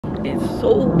it's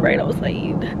so bright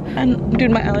outside. And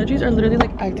dude, my allergies are literally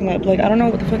like acting up. Like I don't know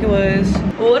what the fuck it was.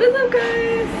 What is up,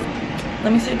 guys?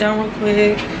 Let me sit down real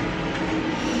quick.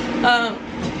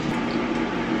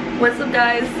 What's up,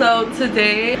 guys? So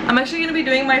today I'm actually gonna be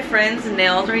doing my friend's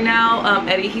nails right now.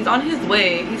 Eddie, he's on his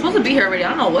way. He's supposed to be here already. I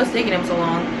don't know what's taking him so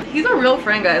long. He's a real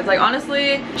friend, guys. Like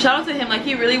honestly, shout out to him. Like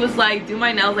he really was like, do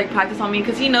my nails, like practice on me,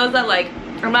 because he knows that like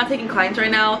I'm not taking clients right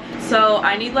now, so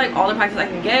I need like all the practice I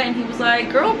can get. And he was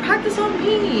like, girl, practice on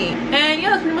me. And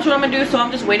yeah, that's pretty much what I'm gonna do. So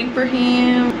I'm just waiting for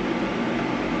him.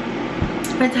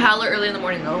 It's hella early in the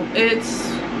morning though. Well,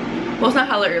 it's not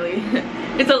hella early.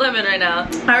 It's 11 right now.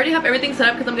 I already have everything set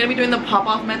up because I'm gonna be doing the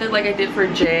pop-off method like I did for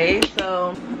Jay.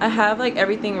 So I have like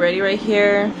everything ready right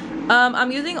here.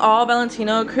 I'm using all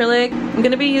Valentino acrylic. I'm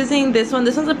gonna be using this one.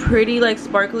 This one's a pretty like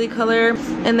sparkly color.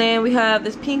 And then we have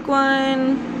this pink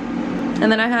one.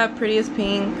 And then I have prettiest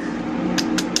pink.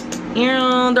 They're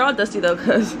all dusty though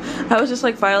because I was just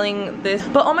like filing this.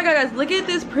 But oh my god, guys, look at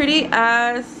this pretty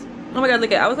ass. Oh my god,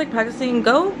 look at, I was like practicing,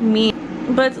 go me.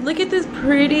 But look at this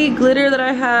pretty glitter that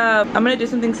I have. I'm gonna do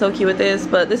something so cute with this,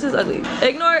 but this is ugly.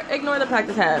 Ignore the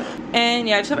practice hat. And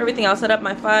yeah, I just have everything else set up,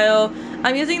 my file.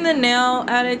 I'm using the nail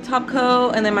addict top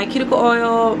coat, and then my cuticle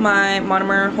oil, my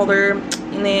monomer holder,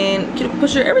 and then cuticle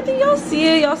pusher. Everything, y'all see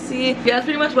it, y'all see. Yeah, that's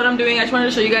pretty much what I'm doing. I just wanted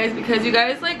to show you guys because you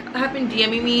guys like have been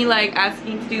DMing me like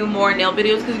asking to do more nail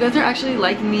videos because you guys are actually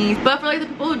liking these. But for like the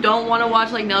people who don't want to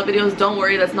watch like nail videos, don't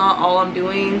worry, that's not all I'm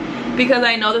doing, because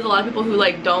I know there's a lot of people who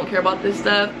like don't care about this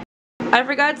stuff. I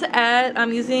forgot to add,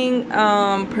 I'm using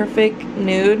Perfect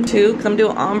Nude too because I'm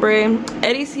doing ombre.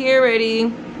 Eddie's here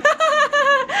ready.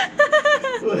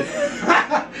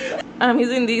 I'm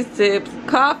using these tips.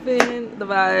 Coughing, the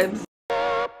vibes.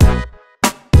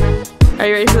 Are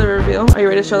you ready for the reveal? Are you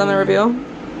ready to show them the reveal?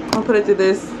 I'll put it through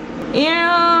this.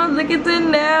 Ew, look at the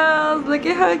nails. Look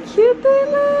at how cute they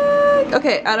look.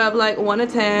 Okay, out of like 1 to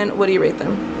 10, what do you rate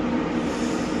them?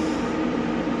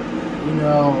 You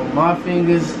know, my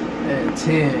fingers at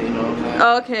 10, you know what I'm saying?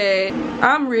 Okay,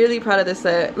 I'm really proud of this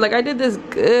set. Like I did this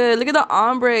good. Look at the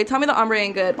ombre. Tell me the ombre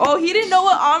ain't good. Oh, he didn't know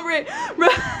what ombre.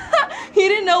 He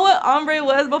didn't know what ombre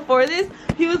was before this.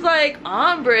 He was like,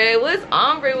 ombre? What's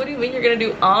ombre? What do you mean you're gonna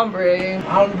do ombre?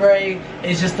 Ombre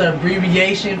is just an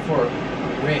abbreviation for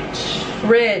rich.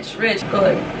 Rich. Go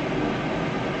ahead.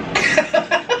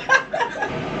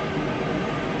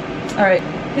 All right.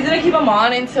 He's gonna keep him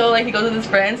on until like he goes with his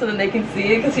friends so then they can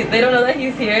see it because they don't know that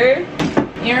he's here.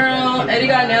 Eddie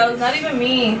got nails. Not even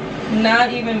me.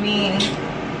 Not even me.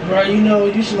 Bro, you know,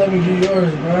 you should let me do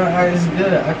yours, bro. It's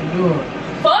good. I can do it.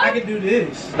 Fuck? I can do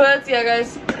this. But yeah,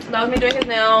 guys, that was me doing his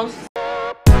nails.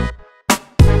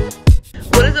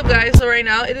 What is up, guys? So right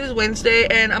now it is Wednesday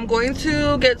and I'm going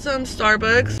to get some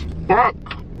Starbucks.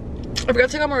 I forgot to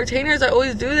take out my retainers. I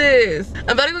always do this. I'm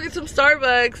about to go get some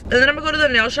Starbucks and then I'm gonna go to the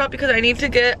nail shop because I need to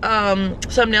get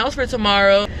some nails for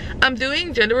tomorrow. I'm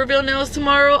doing gender reveal nails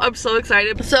tomorrow. I'm so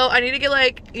excited. So I need to get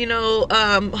like, you know,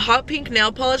 hot pink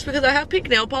nail polish because I have pink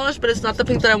nail polish, but it's not the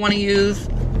pink that I want to use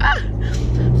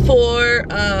for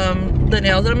the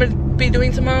nails that I'm gonna be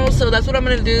doing tomorrow. So that's what I'm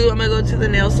gonna do. I'm gonna go to the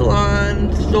nail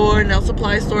salon store, nail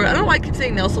supply store. I don't know why I keep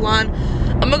saying nail salon.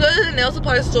 I'm gonna go to the nail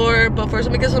supply store, but first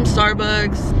I'm gonna get some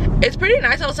Starbucks. It's pretty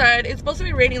nice outside. It's supposed to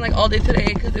be raining like all day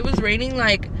today because it was raining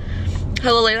like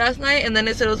hella late last night and then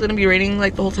it said it was gonna be raining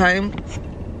like the whole time.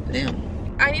 Damn.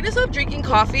 I need to stop drinking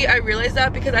coffee. I realized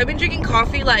that because I've been drinking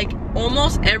coffee like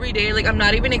almost every day. Like I'm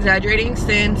not even exaggerating,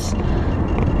 since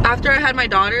after I had my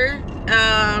daughter.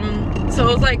 So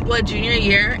it was like what, junior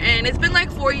year, and it's been like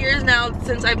 4 years now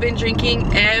since I've been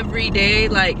drinking every day,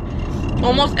 like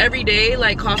almost every day,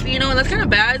 like coffee, you know, and that's kind of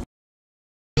bad.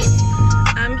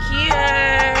 I'm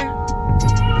here.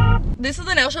 This is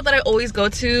the nail shop that I always go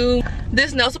to.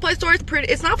 This nail supply store is pretty,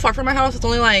 it's not far from my house. It's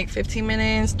only like 15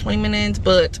 minutes, 20 minutes,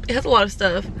 but it has a lot of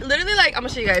stuff. Literally, like, I'm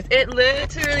gonna show you guys. It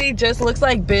literally just looks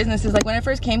like businesses. Like when I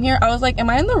first came here, I was like, am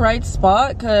I in the right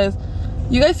spot? Because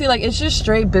you guys see, like, it's just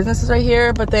straight businesses right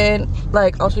here, but then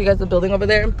like I'll show you guys the building over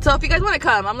there. So if you guys want to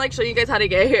come, I'm like showing you guys how to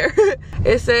get here.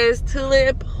 It says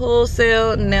Tulip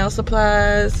Wholesale Nail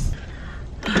Supplies.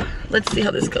 Let's see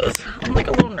how this goes. I'm like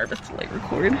a little nervous to like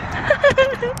record.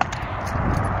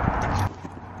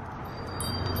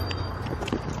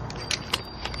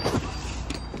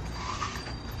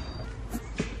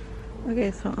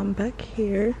 Okay, so I'm back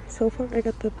here. So far I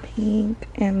got the pink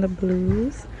and the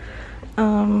blues.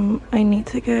 I need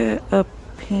to get a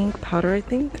pink powder, I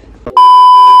think.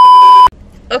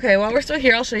 Okay, while we're still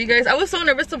here, I'll show you guys. I was so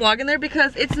nervous to vlog in there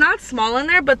because it's not small in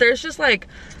there, but there's just like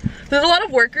there's a lot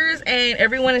of workers and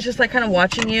everyone is just like kind of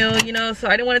watching you, you know, so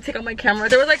I didn't want to take out my camera.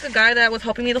 There was like a guy that was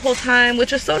helping me the whole time,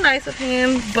 which was so nice of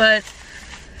him. But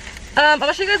I'm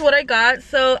gonna show you guys what I got.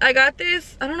 So I got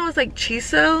this, I don't know, it's like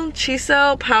chisel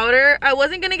powder. I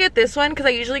wasn't gonna get this one because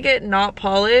I usually get not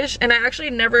polished, and I actually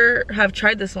never have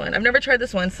tried this one. I've never tried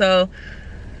this one, so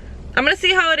I'm gonna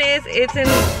see how it is.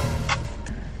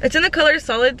 It's in the color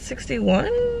Solid 61.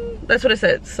 That's what it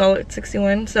said, Solid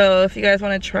 61. So if you guys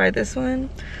want to try this one,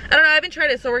 I don't know, I haven't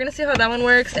tried it, so we're gonna see how that one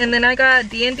works. And then I got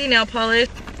D&D nail polish.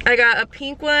 I got a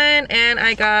pink one and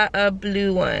I got a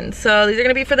blue one. So these are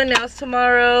gonna be for the nails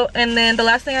tomorrow. And then the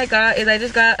last thing I got is I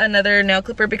just got another nail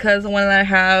clipper because the one that I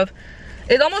have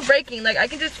is almost breaking. Like I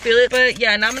can just feel it. But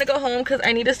yeah, now I'm gonna go home because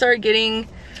I need to start getting,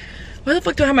 why the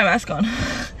fuck do I have my mask on?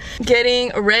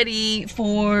 Getting ready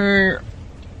for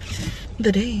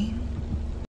the day.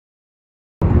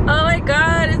 Oh my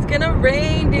god, it's gonna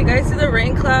rain. Do you guys see the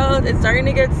rain clouds? It's starting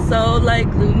to get so like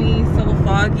gloomy, so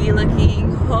foggy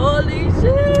looking. Holy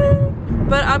shit.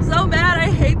 But I'm so mad, I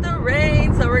hate the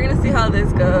rain. So we're gonna see how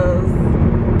this goes.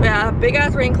 But yeah, big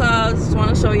ass rain clouds. Just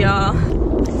wanna show y'all.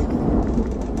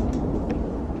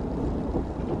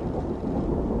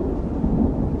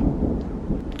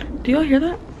 Do y'all hear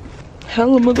that?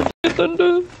 Hella motherfucking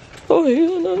thunder. Oh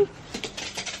hell no.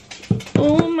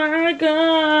 Oh my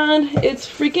god, it's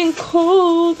freaking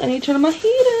cold. I need to turn on my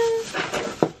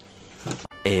heater.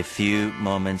 A few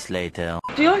moments later.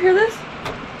 Do y'all hear this?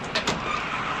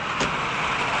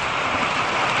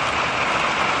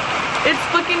 It's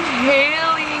fucking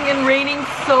hailing and raining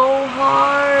so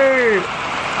hard.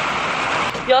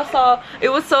 Y'all saw, it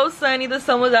was so sunny, the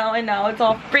sun was out, and now it's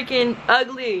all freaking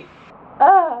ugly.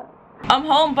 I'm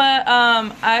home, but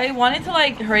I wanted to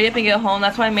like hurry up and get home.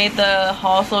 That's why I made the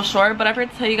haul so short. But I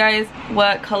forgot to tell you guys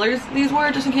what colors these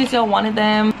were, just in case y'all wanted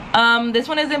them. This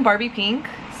one is in Barbie pink,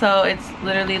 so it's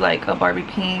literally like a Barbie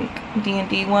pink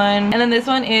D&D one. And then this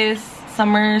one is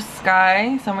summer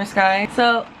sky. So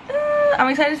I'm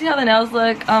excited to see how the nails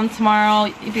look tomorrow.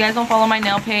 If you guys don't follow my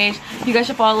nail page, you guys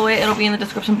should follow it. It'll be in the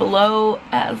description below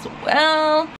as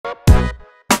well.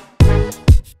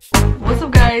 What's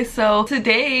up guys? So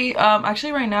today,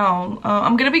 actually right now,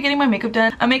 I'm gonna be getting my makeup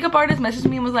done. A makeup artist messaged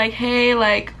me and was like, hey,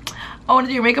 like, I want to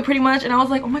do your makeup pretty much. And I was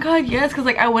like, oh my god, yes, because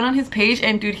like I went on his page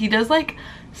and dude, he does like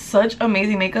such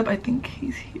amazing makeup. I think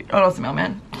he's here. Oh no, it's the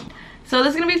mailman. So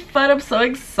this is gonna be fun. I'm so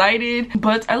excited,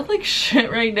 but I look like shit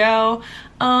right now.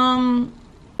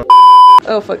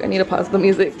 Oh fuck, I need to pause the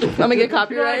music. I'm gonna get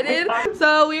copyrighted.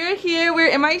 So we're here, we're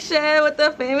in my shed with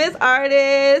the famous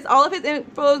artist. All of his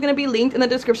info is gonna be linked in the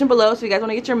description below, so if you guys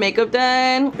wanna get your makeup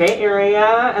done. Bay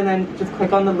Area, and then just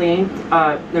click on the link.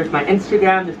 There's my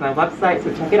Instagram, there's my website,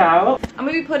 so check it out. I'm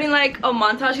gonna be putting like a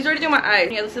montage. He's already doing my eyes.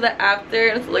 Yeah, this is the after,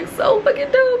 and it looks so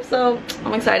fucking dope. So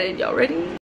I'm excited. Y'all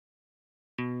ready?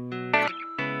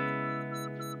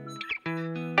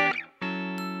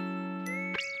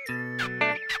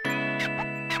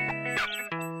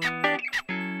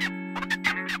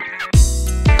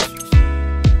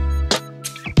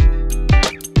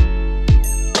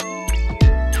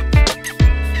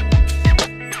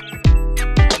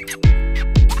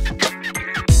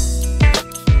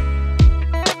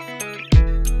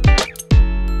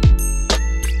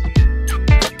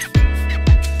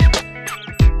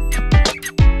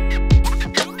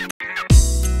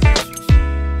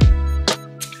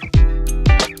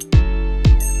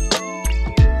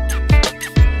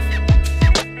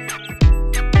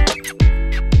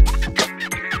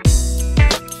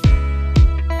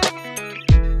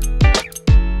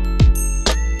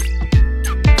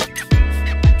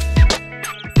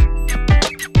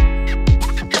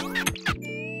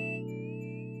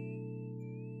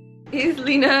 He's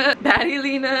Lena, baddie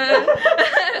Lena.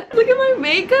 Look at my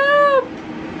makeup.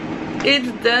 It's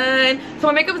done. So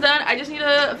my makeup's done. I just need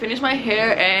to finish my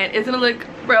hair and it's gonna look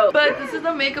bro. But this is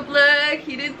the makeup look.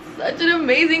 He did such an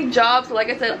amazing job. So like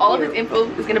I said, all of his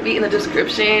info is gonna be in the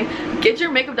description. Get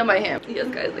your makeup done by him. Yes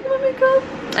guys, look at my makeup.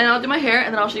 And I'll do my hair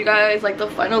and then I'll show you guys like the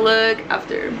final look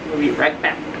after. We'll be right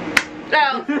back.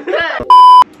 Now,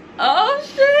 oh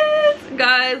shit,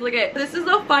 guys, look at this. Is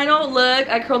the final look.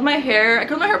 I curled my hair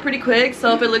pretty quick,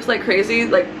 so if it looks like crazy,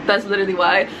 like that's literally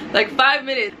why. Like 5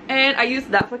 minutes, and I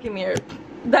used that fucking mirror,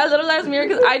 that little ass mirror,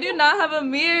 because I do not have a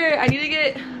mirror. I need to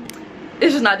get,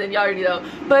 it's just not done, y'all already know.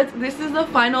 But this is the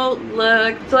final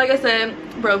look. So like I said,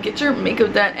 bro, get your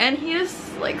makeup done. And he is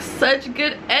like such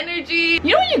good energy.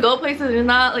 You know when you go places and it's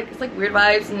not like, it's like weird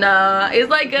vibes? Nah, it's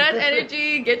like good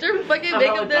energy. Get your fucking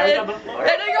makeup done. I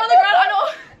know you're on the ground, I know.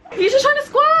 He's just trying to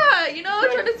squat, you know,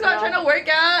 trying to squat, trying to work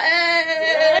out,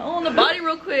 and on the body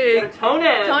real quick. Tone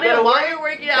it. Tone it while you're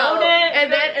working out.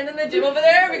 and then the gym over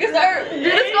there. Because our do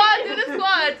the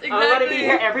squats. Exactly. I want to be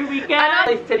here every weekend.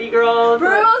 Like city girls.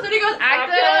 Bro, city girls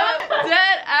active.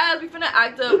 Dead ass. We finna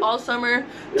act up all summer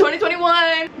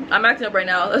 2021. I'm acting up right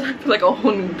now. I feel like a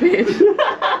whole new bitch.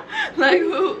 Like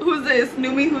who's this?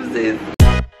 New me? Who's this?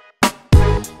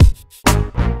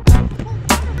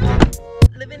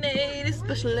 Living aid,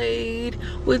 special aid.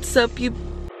 What's up, you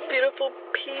beautiful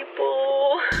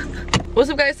people? What's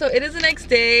up, guys? So it is the next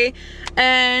day,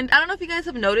 and I don't know if you guys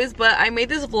have noticed, but I made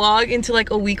this vlog into like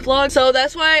a week vlog. So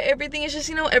that's why everything is just,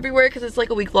 you know, everywhere, because it's like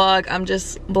a week vlog. I'm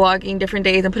just vlogging different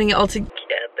days and putting it all together.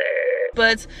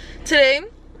 But today,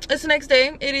 it's the next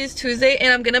day. It is Tuesday,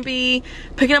 and I'm gonna be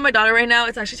picking up my daughter right now.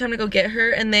 It's actually time to go get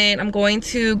her, and then I'm going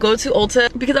to go to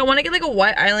Ulta because I want to get like a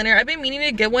white eyeliner. I've been meaning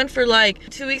to get one for like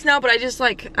 2 weeks now, but I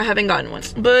haven't gotten one.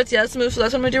 But yeah, let's move. So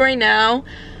that's what I'm gonna do right now.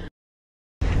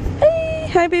 Hey,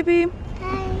 hi baby.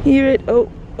 Hi. You ready?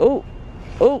 Oh.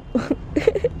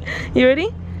 You ready?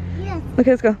 Yes. Okay,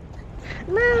 let's go.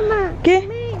 Mama. Okay.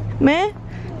 Me?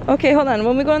 Okay, hold on.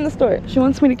 When we go in the store, she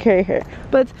wants me to carry her.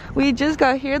 But we just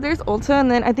got here. There's Ulta,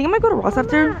 and then I think I might go to Ross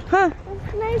after. Huh?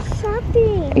 It's nice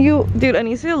shopping. Dude,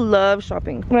 Anisha loves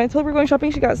shopping. When I told her we're going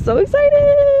shopping, she got so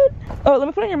excited. Oh, let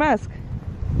me put on your mask.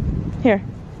 Here.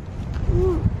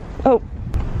 Oh.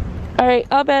 Alright,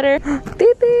 all better.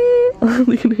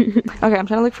 Look at her. Okay, I'm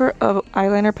trying to look for a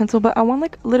eyeliner pencil, but I want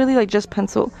like literally like just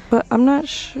pencil. But I'm not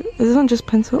sure. Is this one just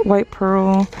pencil? White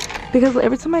pearl. Because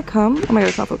every time I come, oh my god,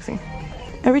 it's not focusing.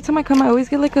 Every time I come, I always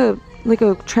get like a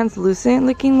translucent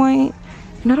looking white,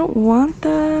 and I don't want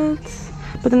that.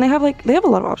 But then they have a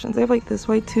lot of options. They have like this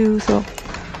white too, so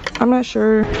I'm not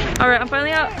sure. All right, I'm finally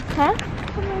out. Huh?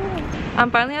 I'm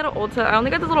finally out of Ulta. I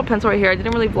only got this little pencil right here. I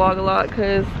didn't really vlog a lot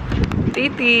because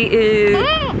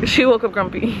she woke up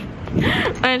grumpy,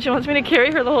 and she wants me to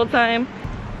carry her the whole time.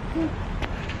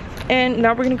 And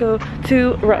now we're gonna go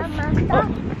to Rough.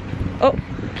 Oh.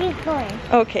 Keep going.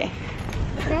 Okay.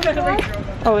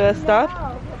 Oh yeah,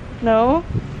 stop. No.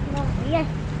 Yes.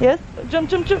 Yes.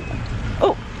 Jump.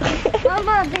 Oh.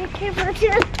 Mama, be careful to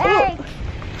the egg.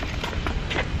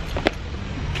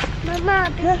 Mama,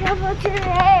 be careful to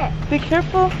the egg. Be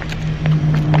careful.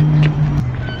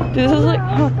 Dude, this is like.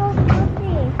 Huh.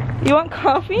 You want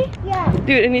coffee? Yeah.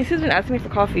 Dude, Anisha's been asking me for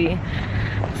coffee.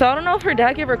 So I don't know if her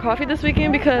dad gave her coffee this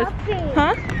weekend because.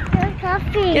 Huh? Get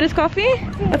coffee. Get us coffee?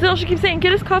 That's all she keeps saying.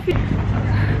 Get us coffee.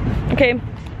 Okay.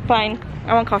 Fine.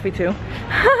 I want coffee too.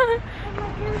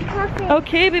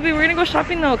 Okay, baby, we're gonna go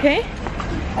shopping though, okay?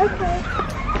 Okay.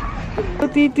 Go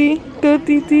Titi, go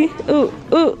Titi. Oh,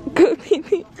 go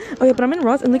Titi. Oh yeah, but I'm in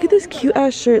Ross, and look at this cute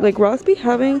ass shirt. Like Ross be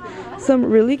having some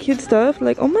really cute stuff.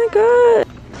 Like, oh my god.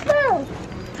 No.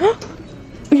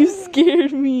 You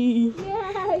scared me.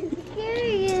 Yeah, I scared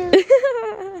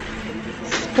you.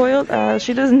 Spoiled ass.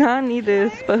 She does not need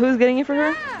this. But who's getting it for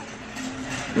her?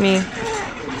 Me.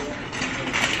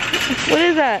 What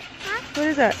is that? Huh? What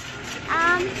is that?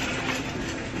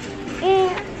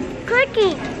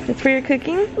 Cooking. It's for your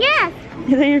cooking? Yes.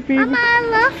 Is that your favorite? Mama, I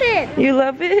love it. You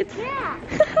love it? Yeah.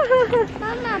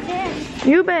 Mama, Ben.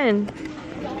 You, Ben.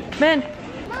 Ben.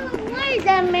 Mama, wait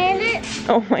a minute.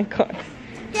 Oh my god.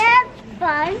 That's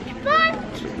SpongeBob.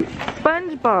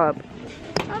 SpongeBob.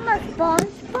 Mama,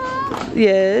 SpongeBob?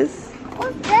 Yes.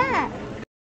 What's that?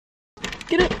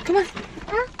 Get it. Come on.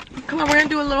 Huh? Come on, we're gonna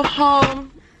do a little haul.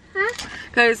 Huh?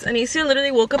 Guys, Anisha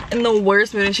literally woke up in the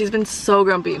worst mood and she's been so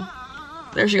grumpy.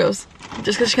 There she goes.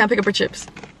 Just because she can't pick up her chips.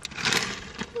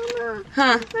 Mama,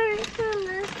 Huh?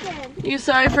 listen. You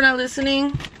sorry for not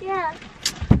listening? Yeah.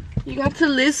 You got to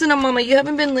listen to Mama. You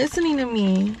haven't been listening to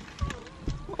me.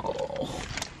 Oh.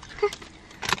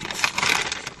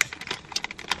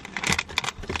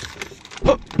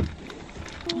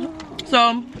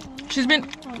 So, she's been...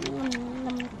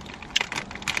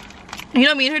 You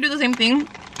know, me and her do the same thing.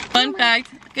 Fun fact.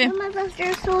 Okay. Mama, does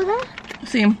your soda?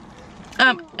 See.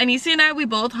 Anisha and I, we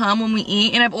both hum when we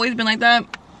eat, and I've always been like that.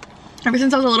 Ever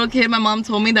since I was a little kid, my mom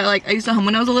told me that like I used to hum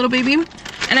when I was a little baby,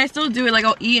 and I still do it. Like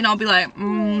I'll eat and I'll be like,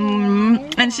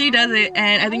 and she does it,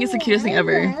 and I think it's the cutest thing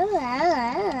ever.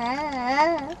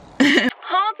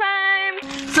 Haul time!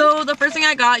 So the first thing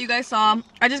I got, you guys saw,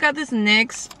 I just got this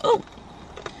NYX. Oh,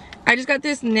 I just got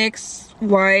this NYX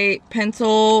white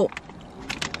pencil.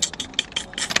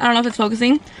 I don't know if it's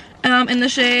focusing. In the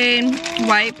shade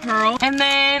White Pearl. And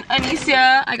then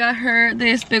Anisha, I got her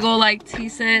this big ol' like tea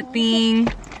set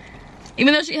thing.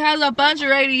 Even though she has a bunch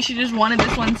already, she just wanted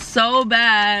this one so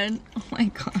bad. Oh my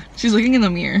god. She's looking in the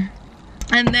mirror.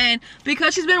 And then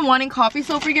because she's been wanting coffee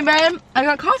so freaking bad, I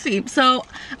got coffee. So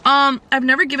I've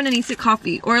never given Anissa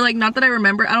coffee, or like, not that I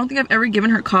remember. I don't think I've ever given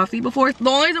her coffee before. The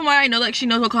only reason why I know like she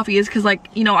knows what coffee is because, like,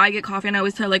 you know, I get coffee and I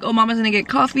always tell her like, oh, mama's gonna get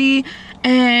coffee,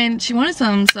 and she wanted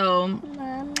some. So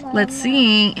let's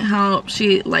see how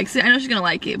she likes it. I know she's gonna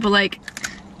like it, but like,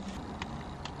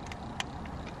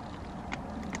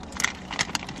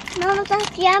 Mama,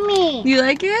 that's yummy. you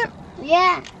like it?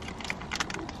 Yeah.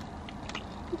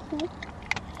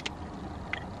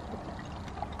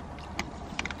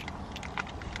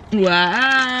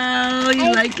 Wow,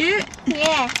 you like it?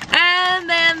 Yeah. And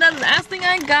then the last thing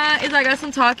I got is I got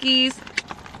some Takis.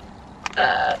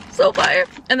 So fire.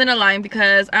 And then a lime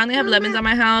because I only have lemons at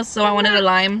my house, so I wanted a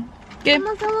lime. Okay.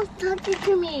 Mama, someone's talking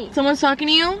to me. Someone's talking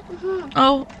to you?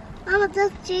 Oh. Mama,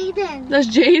 that's Jaden. That's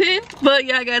Jaden. But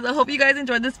yeah, guys, I hope you guys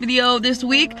enjoyed this video this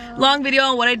week. Long video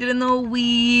on what I did in the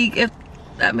week, if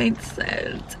that made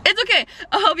sense. It's okay.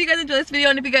 I hope you guys enjoyed this video,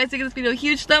 and if you guys give this video a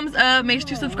huge thumbs up, make sure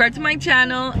to subscribe to my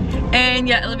channel. And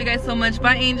yeah, I love you guys so much.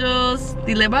 Bye, angels.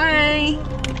 Dile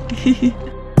bye.